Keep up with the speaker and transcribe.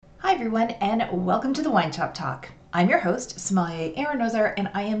Hi everyone, and welcome to the Wine Shop Talk. I'm your host, Sommelier Erin Noser,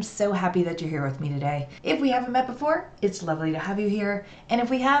 and I am so happy that you're here with me today. If we haven't met before, it's lovely to have you here, and if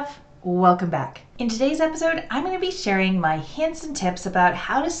we have, welcome back. In today's episode, I'm going to be sharing my hints and tips about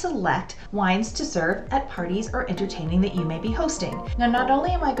how to select wines to serve at parties or entertaining that you may be hosting. Now, not only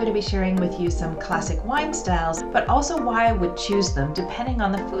am I going to be sharing with you some classic wine styles, but also why I would choose them depending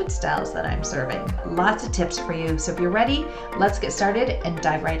on the food styles that I'm serving. Lots of tips for you, so if you're ready, let's get started and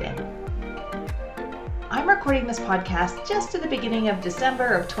dive right in. I'm recording this podcast just at the beginning of December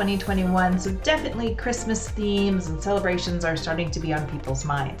of 2021, so definitely Christmas themes and celebrations are starting to be on people's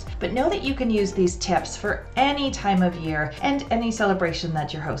minds. But know that you can use these tips for any time of year and any celebration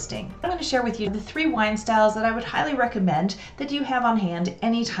that you're hosting. I'm going to share with you the 3 wine styles that I would highly recommend that you have on hand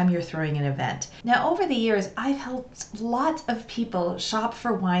anytime you're throwing an event. Now, over the years, I've helped lots of people shop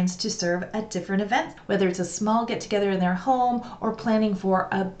for wines to serve at different events, whether it's a small get-together in their home or planning for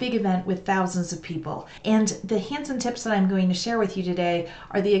a big event with thousands of people. And the hints and tips that I'm going to share with you today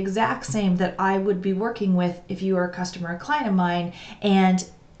are the exact same that I would be working with if you were a customer or client of mine, and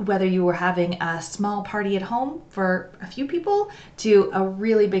whether you were having a small party at home for a few people to a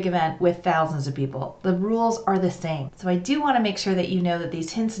really big event with thousands of people. The rules are the same. So I do want to make sure that you know that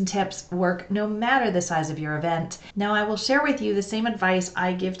these hints and tips work no matter the size of your event. Now, I will share with you the same advice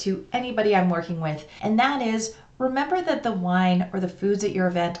I give to anybody I'm working with, and that is, remember that the wine or the foods at your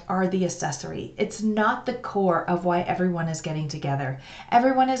event are the accessory. It's not the core of why everyone is getting together.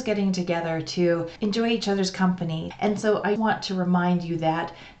 Everyone is getting together to enjoy each other's company. And so I want to remind you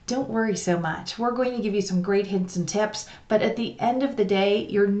that don't worry so much. We're going to give you some great hints and tips, but at the end of the day,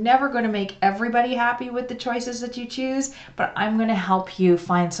 you're never going to make everybody happy with the choices that you choose, but I'm going to help you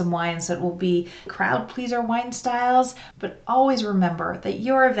find some wines that will be crowd pleaser wine styles. But always remember that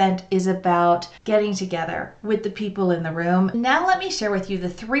your event is about getting together with the people in the room. Now let me share with you the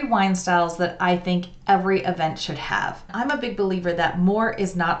 3 wine styles that I think every event should have. I'm a big believer that more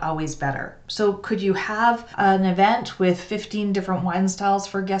is not always better. So could you have an event with 15 different wine styles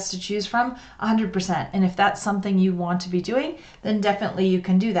for guests to choose from? 100%. And if that's something you want to be doing, then definitely you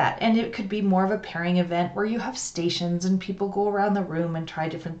can do that. And it could be more of a pairing event where you have stations and people go around the room and try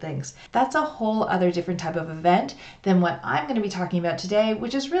different things. That's a whole other different type of event than what I'm going to be talking about today,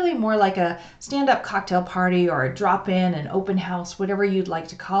 which is really more like a stand-up cocktail party or a drop-in, an open house, whatever you'd like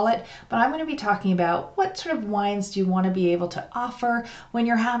to call it. But I'm going to be talking about what sort of wines do you want to be able to offer when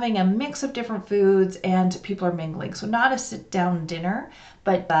you're having a mix of different foods and people are mingling. So not a sit-down dinner,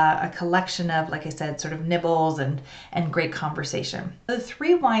 but a collection of, like I said, sort of nibbles and great conversation. The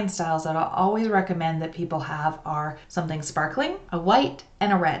 3 wine styles that I'll always recommend that people have are something sparkling, a white,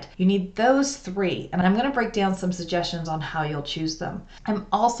 and a red. You need those 3, and I'm going to break down some suggestions on how you'll choose them. I'm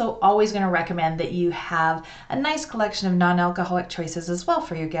also always going to recommend that you have a nice collection of non-alcoholic choices as well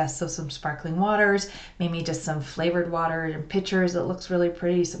for your guests. So some sparkling waters, maybe just some flavored water in pitchers that looks really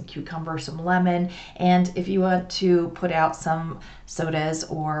pretty, some cucumber, some lemon, and if you want to put out some sodas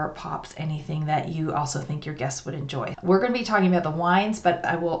or pops, anything that you also think your guests would enjoy. We're going to be talking about the wines, but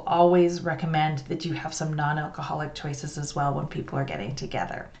I will always recommend that you have some non-alcoholic choices as well when people are getting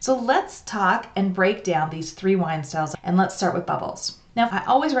together. So let's talk and break down these 3 wine styles, and let's start with bubbles. Now, I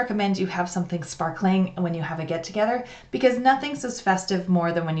always recommend you have something sparkling when you have a get-together, because nothing says festive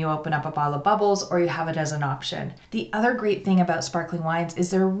more than when you open up a bottle of bubbles or you have it as an option. The other great thing about sparkling wines is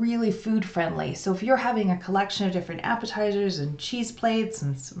they're really food-friendly. So if you're having a collection of different appetizers and cheese plates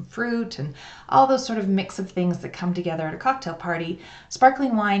and some fruit and all those sort of mix of things that come together at a cocktail party,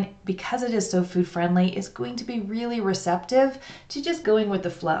 sparkling wine, because it is so food-friendly, is going to be really receptive to just going with the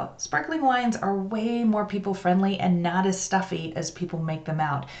flow. Sparkling wines are way more people-friendly and not as stuffy as people make them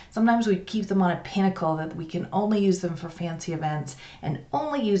out. Sometimes we keep them on a pinnacle that we can only use them for fancy events and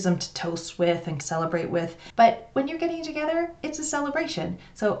only use them to toast with and celebrate with. But when you're getting together, it's a celebration.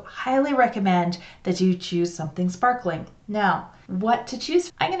 So highly recommend that you choose something sparkling. Now, what to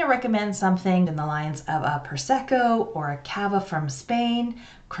choose? I'm going to recommend something in the lines of a Prosecco or a Cava from Spain,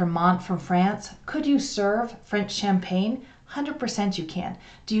 Cremant from France. Could you serve French champagne? 100% you can.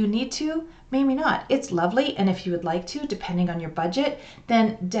 Do you need to? Maybe not. It's lovely, and if you would like to, depending on your budget,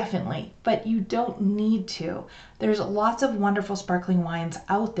 then definitely. But you don't need to. There's lots of wonderful sparkling wines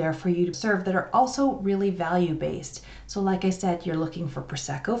out there for you to serve that are also really value-based. So like I said, you're looking for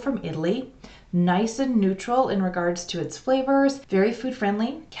Prosecco from Italy, nice and neutral in regards to its flavors, very food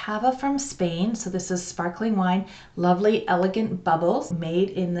friendly. Cava from Spain, so this is sparkling wine, lovely elegant bubbles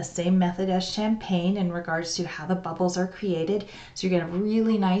made in the same method as champagne in regards to how the bubbles are created. So you're going to have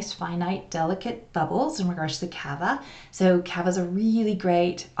really nice, finite, delicate bubbles in regards to Cava. So Cava is a really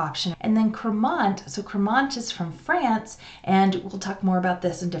great option. And then Cremant, so Cremant is from from France, and we'll talk more about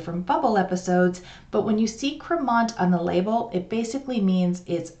this in different bubble episodes, but when you see Cremant on the label, it basically means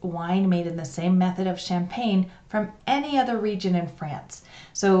it's wine made in the same method of Champagne from any other region in France.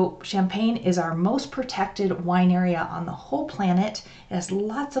 So Champagne is our most protected wine area on the whole planet. It has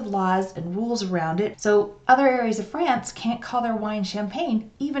lots of laws and rules around it. So other areas of France can't call their wine Champagne,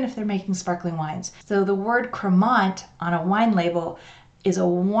 even if they're making sparkling wines. So the word Cremant on a wine label is a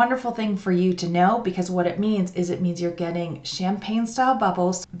wonderful thing for you to know, because what it means is it means you're getting champagne style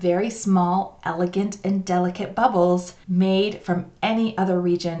bubbles, very small, elegant, and delicate bubbles made from any other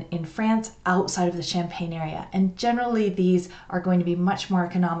region in France outside of the Champagne area. And generally these are going to be much more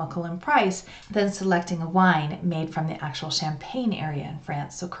economical in price than selecting a wine made from the actual Champagne area in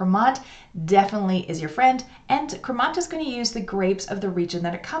France. So Cremant definitely is your friend, and Cremant is going to use the grapes of the region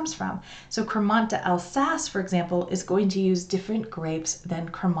that it comes from. So Cremant d'Alsace, for example, is going to use different grapes than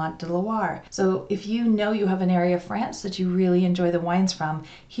Cremant de Loire. So if you know you have an area of France that you really enjoy the wines from,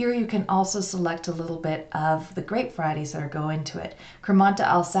 here you can also select a little bit of the grape varieties that are go into it. Cremant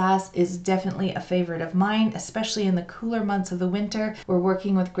d'Alsace is definitely a favorite of mine, especially in the cooler months of the winter. We're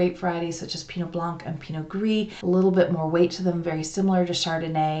working with grape varieties such as Pinot Blanc and Pinot Gris, a little bit more weight to them, very similar to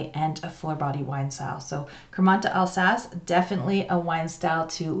Chardonnay, and a fuller body wine style. So Cremant d'Alsace, definitely a wine style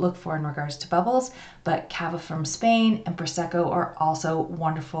to look for in regards to bubbles, but Cava from Spain and Prosecco are also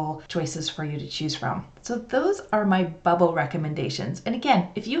wonderful choices for you to choose from. So those are my bubble recommendations. And again,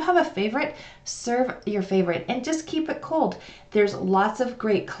 if you have a favorite, serve your favorite and just keep it cold. There's lots of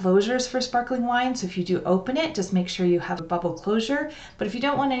great closures for sparkling wine. So if you do open it, just make sure you have a bubble closure. But if you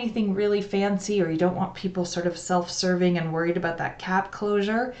don't want anything really fancy, or you don't want people sort of self-serving and worried about that cap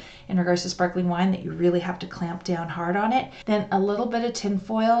closure in regards to sparkling wine that you really have to clamp down hard on it, then a little bit of tin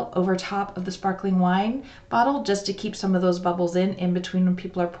foil over top of the sparkling wine bottle just to keep some of those bubbles in between when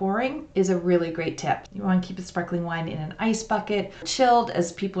people are pouring is a really great tip. You want to keep a sparkling wine in an ice bucket, chilled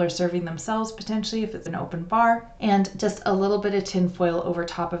as people are serving themselves potentially if it's an open bar, and just a little bit of tin foil over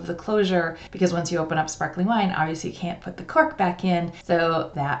top of the closure, because once you open up sparkling wine, obviously you can't put the cork back in,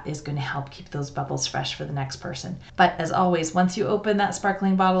 so that is going to help keep those bubbles fresh for the next person. But as always, once you open that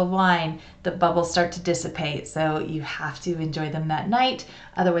sparkling bottle of wine, the bubbles start to dissipate, so you have to enjoy them that night.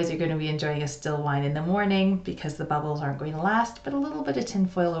 Otherwise you're going to be enjoying a still wine in the morning because the bubbles aren't going to last, but a little bit of tin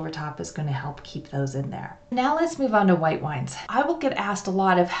foil over top is going to help keep those in there. Now let's move on to white wines. I will get asked a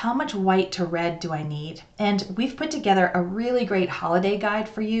lot of how much white to red do I need? And we've put together a really great holiday guide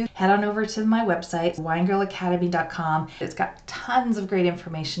for you. Head on over to my website, winegirlacademy.com. It's got tons of great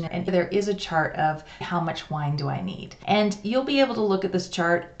information, and there is a chart of how much wine do I need. And you'll be able to look at this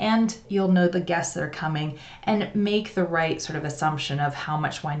chart and you'll know the guests that are coming and make the right sort of assumption of how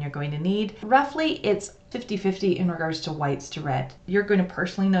much wine you're going to need. Roughly, it's 50-50 in regards to whites to red. You're going to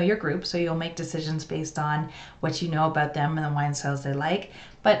personally know your group, so you'll make decisions based on what you know about them and the wine styles they like.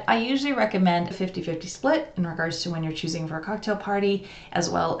 But I usually recommend a 50-50 split in regards to when you're choosing for a cocktail party, as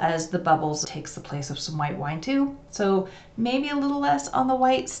well as the bubbles takes the place of some white wine too. So maybe a little less on the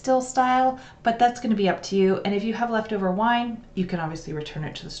white still style, but that's going to be up to you. And if you have leftover wine, you can obviously return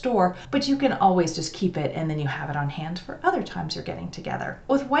it to the store, but you can always just keep it and then you have it on hand for other times you're getting together.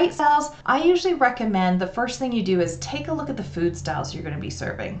 With white styles, I usually recommend the first thing you do is take a look at the food styles you're going to be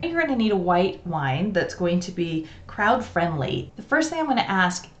serving. You're going to need a white wine that's going to be crowd friendly. The first thing I'm going to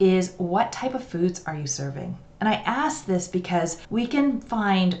ask is, what type of foods are you serving? And I ask this because we can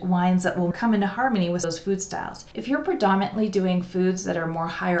find wines that will come into harmony with those food styles. If you're predominantly doing foods that are more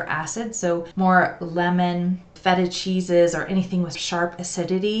higher acid, so more lemon, feta cheeses, or anything with sharp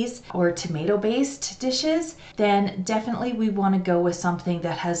acidities, or tomato-based dishes, then definitely we want to go with something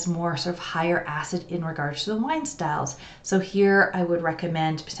that has more sort of higher acid in regards to the wine styles. So here I would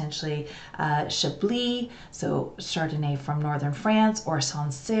recommend potentially Chablis, so Chardonnay from northern France, or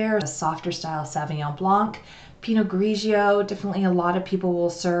Sancerre, a softer style Sauvignon Blanc. Pinot Grigio, definitely a lot of people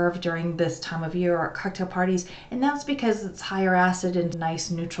will serve during this time of year or cocktail parties, and that's because it's higher acid and nice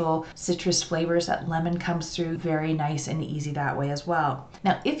neutral citrus flavors. That lemon comes through very nice and easy that way as well.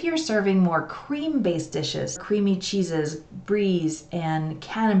 Now, if you're serving more cream-based dishes, creamy cheeses, bries and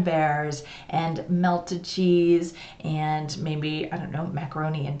camemberts and melted cheese and maybe, I don't know,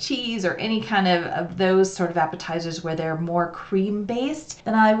 macaroni and cheese or any kind of those sort of appetizers where they're more cream-based,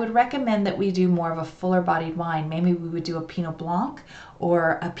 then I would recommend that we do more of a fuller bodied wine. Maybe we would do a Pinot Blanc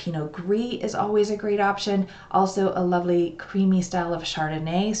or a Pinot Gris is always a great option. Also a lovely creamy style of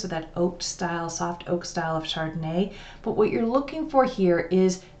Chardonnay, so that oak style, soft oak style of Chardonnay. But what you're looking for here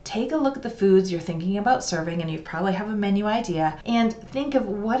is take a look at the foods you're thinking about serving, and you probably have a menu idea, and think of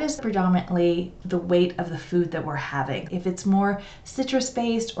what is predominantly the weight of the food that we're having. If it's more citrus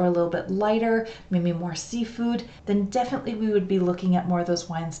based or a little bit lighter, maybe more seafood, then definitely we would be looking at more of those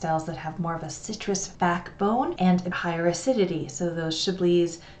wine styles that have more of a citrus backbone and higher acidity. So those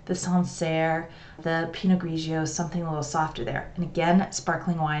Chablis, the Sancerre, the Pinot Grigio, something a little softer there. And again,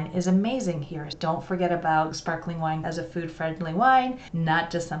 sparkling wine is amazing here. Don't forget about sparkling wine as a food-friendly wine,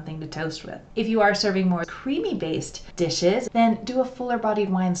 not just something to toast with. If you are serving more creamy-based dishes, then do a fuller-bodied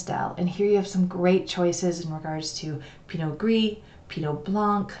wine style. And here you have some great choices in regards to Pinot Gris, Pinot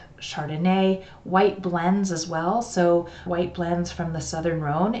Blanc, Chardonnay, white blends as well. So white blends from the Southern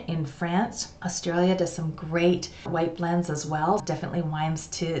Rhone in France. Australia does some great white blends as well. Definitely wines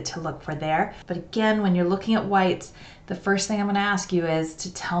to look for there. But again, when you're looking at whites, the first thing I'm going to ask you is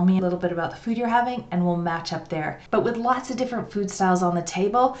to tell me a little bit about the food you're having, and we'll match up there. But with lots of different food styles on the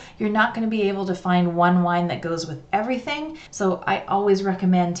table, you're not going to be able to find one wine that goes with everything. So I always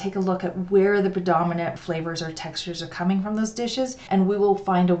recommend take a look at where the predominant flavors or textures are coming from those dishes, and we will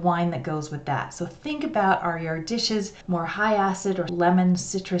find a wine that goes with that. So think about, are your dishes more high acid or lemon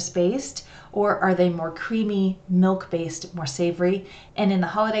citrus based, or are they more creamy, milk-based, more savory? And in the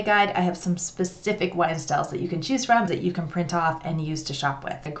holiday guide, I have some specific wine styles that you can choose from that you can print off and use to shop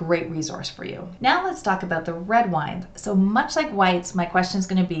with. A great resource for you. Now let's talk about the red wine. So much like whites, my question is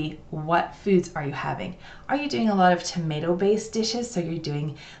going to be, what foods are you having? Are you doing a lot of tomato-based dishes? So you're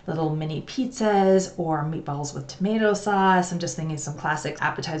doing little mini pizzas or meatballs with tomato sauce. I'm just thinking some classic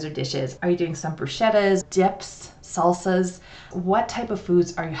appetizer dishes. Are you doing some bruschettas, dips, salsas? What type of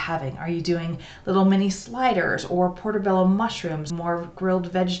foods are you having? Are you doing little mini sliders or portobello mushrooms, more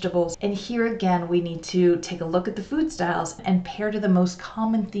grilled vegetables? And here again, we need to take a look at the food styles and pair to the most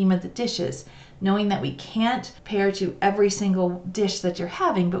common theme of the dishes, knowing that we can't pair to every single dish that you're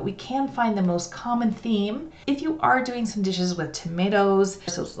having, but we can find the most common theme. If you are doing some dishes with tomatoes,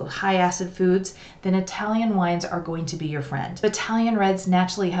 so high acid foods, then Italian wines are going to be your friend. Italian reds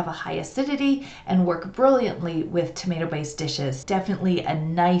naturally have a high acidity and work brilliantly with tomato-based dishes. Definitely a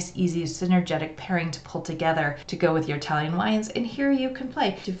nice, easy, synergetic pairing to pull together to go with your Italian wines. And here you can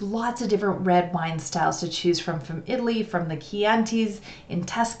play. You have lots of different red wine styles to choose from Italy, from the Chiantis in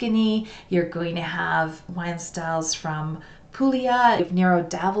Tuscany. You're going to have wine styles from Puglia. You have Nero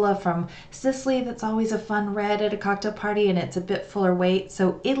d'Avola from Sicily. That's always a fun red at a cocktail party, and it's a bit fuller weight.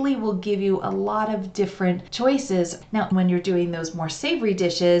 So Italy will give you a lot of different choices. Now, when you're doing those more savory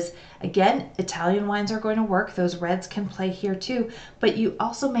dishes, again, Italian wines are going to work. Those reds can play here too, but you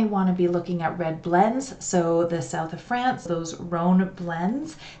also may want to be looking at red blends. So the south of France, those Rhone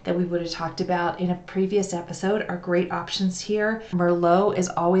blends that we would have talked about in a previous episode are great options here. Merlot is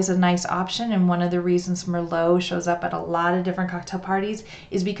always a nice option, and one of the reasons Merlot shows up at a lot of different cocktail parties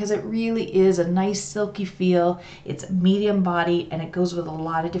is because it really is a nice silky feel. It's medium body and it goes with a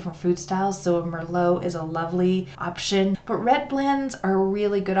lot of different food styles. So a Merlot is a lovely option, but red blends are a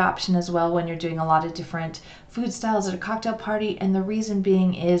really good option as well when you're doing a lot of different food styles at a cocktail party. And the reason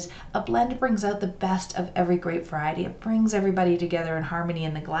being is a blend brings out the best of every grape variety. It brings everybody together in harmony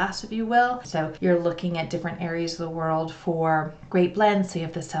in the glass, if you will. So you're looking at different areas of the world for great blends. So you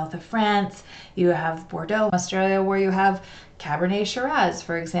have the south of France, you have Bordeaux, Australia, where you have Cabernet Shiraz,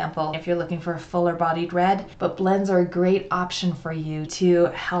 for example, if you're looking for a fuller bodied red. But blends are a great option for you to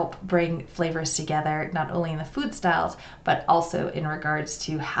help bring flavors together, not only in the food styles, but also in regards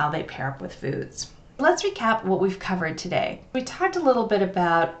to how they pair up with foods. Let's recap what we've covered today. We talked a little bit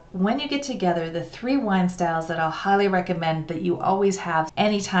about when you get together the 3 wine styles that I'll highly recommend that you always have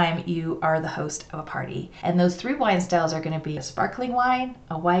anytime you are the host of a party. And those 3 wine styles are going to be a sparkling wine,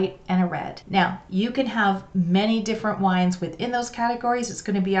 a white, and a red. Now, you can have many different wines within those categories. It's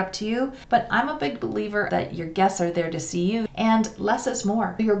going to be up to you, but I'm a big believer that your guests are there to see you, and less is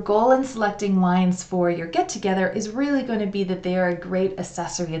more. Your goal in selecting wines for your get-together is really going to be that they are a great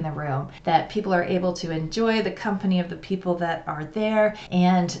accessory in the room, that people are able to enjoy the company of the people that are there,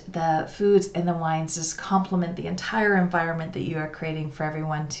 and the foods and the wines just complement the entire environment that you are creating for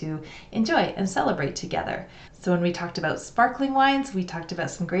everyone to enjoy and celebrate together. So when we talked about sparkling wines, we talked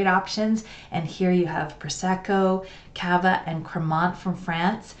about some great options. And here you have Prosecco, Cava, and Cremant from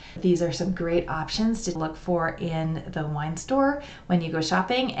France. These are some great options to look for in the wine store when you go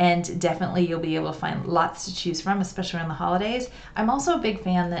shopping. And definitely you'll be able to find lots to choose from, especially around the holidays. I'm also a big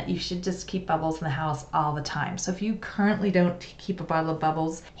fan that you should just keep bubbles in the house all the time. So if you currently don't keep a bottle of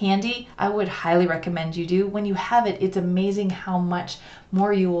bubbles handy, I would highly recommend you do. When you have it, it's amazing how much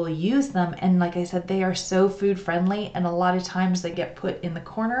more you will use them. And like I said, they are so food friendly, and a lot of times they get put in the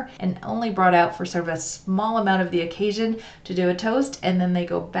corner and only brought out for sort of a small amount of the occasion to do a toast, and then they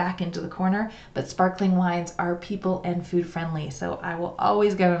go back into the corner. But sparkling wines are people and food friendly, so I will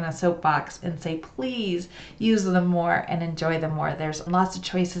always get on a soapbox and say please use them more and enjoy them more. There's lots of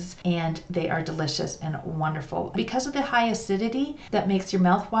choices and they are delicious and wonderful. Because of the high acidity that makes your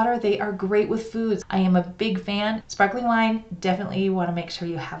mouth water, they are great with foods. I am a big fan. Sparkling wine, definitely you want to make sure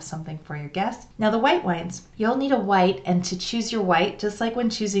you have something for your guests. Now the white wines, you'll need a white, and to choose your white, just like when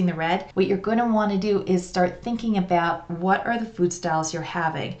choosing the red, what you're going to want to do is start thinking about what are the food styles you're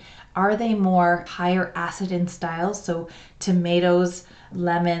having. Are they more higher acid in styles? So tomatoes,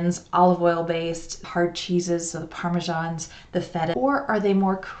 lemons, olive oil based, hard cheeses, so the parmesans, the feta, or are they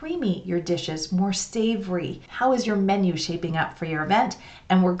more creamy, your dishes, more savory? How is your menu shaping up for your event?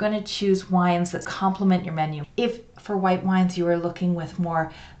 And we're going to choose wines that complement your menu. If for white wines you are looking with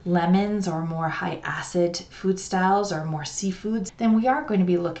more lemons or more high acid food styles or more seafoods, then we are going to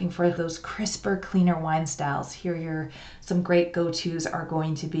be looking for those crisper, cleaner wine styles. Here some great go-tos are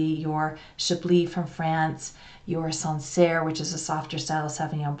going to be your Chablis from France, your Sancerre, which is a softer style of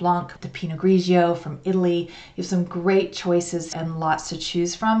Sauvignon Blanc, the Pinot Grigio from Italy. You have some great choices and lots to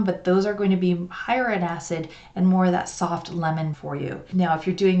choose from, but those are going to be higher in acid and more of that soft lemon for you. Now, if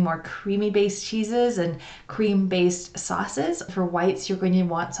you're doing more creamy based cheeses and cream based sauces, for whites, you're going to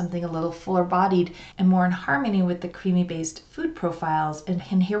want something a little fuller bodied and more in harmony with the creamy based food profiles. And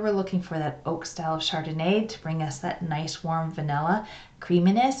here we're looking for that oak style of Chardonnay to bring us that nice warm vanilla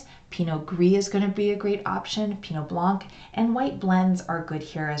creaminess. Pinot Gris is going to be a great option, Pinot Blanc, and white blends are good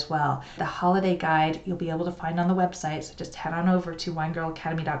here as well. The holiday guide you'll be able to find on the website, so just head on over to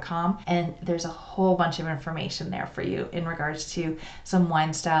winegirlacademy.com, and there's a whole bunch of information there for you in regards to some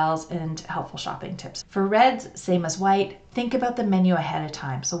wine styles and helpful shopping tips. For reds, same as white, think about the menu ahead of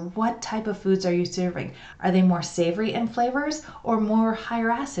time. So what type of foods are you serving? Are they more savory in flavors or more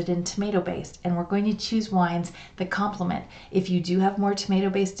higher acid and tomato based? And we're going to choose wines that complement. If you do have more tomato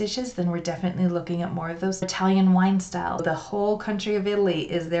based dishes, then we're definitely looking at more of those Italian wine styles. The whole country of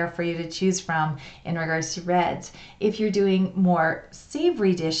Italy is there for you to choose from in regards to reds. If you're doing more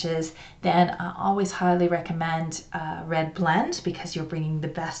savory dishes, then I always highly recommend red blend, because you're bringing the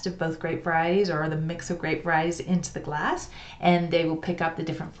best of both grape varieties or the mix of grape varieties into the glass, and they will pick up the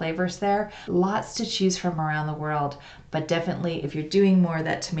different flavors there. Lots to choose from around the world, but definitely if you're doing more of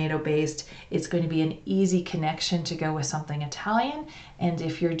that tomato based, it's going to be an easy connection to go with something Italian. And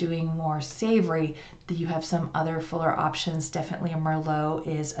if you're doing more savory, you have some other fuller options. Definitely a Merlot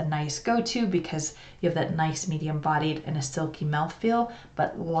is a nice go-to because you have that nice medium bodied and a silky mouthfeel,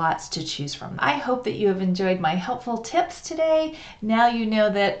 but lots to choose from. I hope that you have enjoyed my helpful tips today. Now you know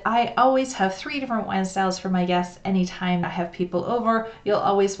that I always have 3 different wine styles for my guests. Anytime I have people over, you'll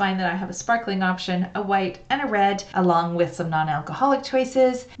always find that I have a sparkling option, a white, and a red, along with some non-alcoholic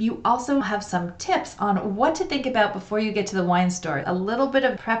choices. You also have some tips on what to think about before you get to the wine store. A little bit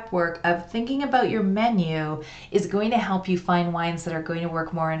of prep work of thinking about your menu is going to help you find wines that are going to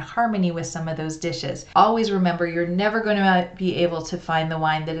work more in harmony with some of those dishes. Always remember, you're never going to be able to find the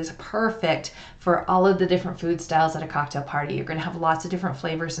wine that is perfect for all of the different food styles at a cocktail party. You're going to have lots of different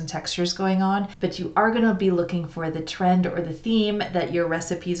flavors and textures going on, but you are going to be looking for the trend or the theme that your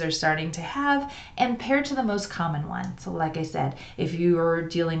recipes are starting to have and paired to the most common one. So like I said, if you're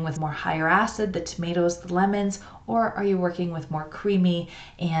dealing with more higher acid, the tomatoes, the lemons, or are you working with more creamy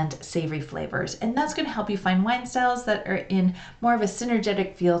and savory flavors? And that's going to help you find wine styles that are in more of a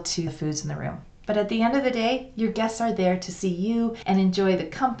synergetic feel to the foods in the room. But at the end of the day, your guests are there to see you and enjoy the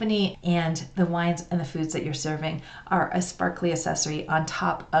company, and the wines and the foods that you're serving are a sparkly accessory on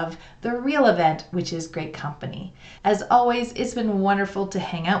top of the real event, which is great company. As always, it's been wonderful to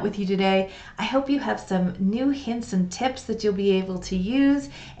hang out with you today. I hope you have some new hints and tips that you'll be able to use,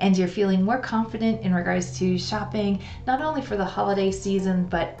 and you're feeling more confident in regards to shopping, not only for the holiday season,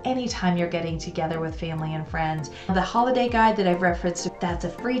 but anytime you're getting together with family and friends. The holiday guide that I've referenced, that's a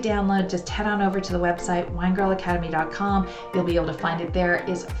free download. Just head on over to the website, winegirlacademy.com. You'll be able to find it there.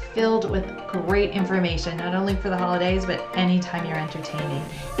 It's filled with great information, not only for the holidays, but anytime you're entertaining.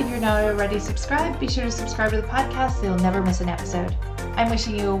 If you're not already subscribed, be sure to subscribe to the podcast so you'll never miss an episode. I'm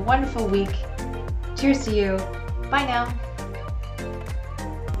wishing you a wonderful week. Cheers to you. Bye now.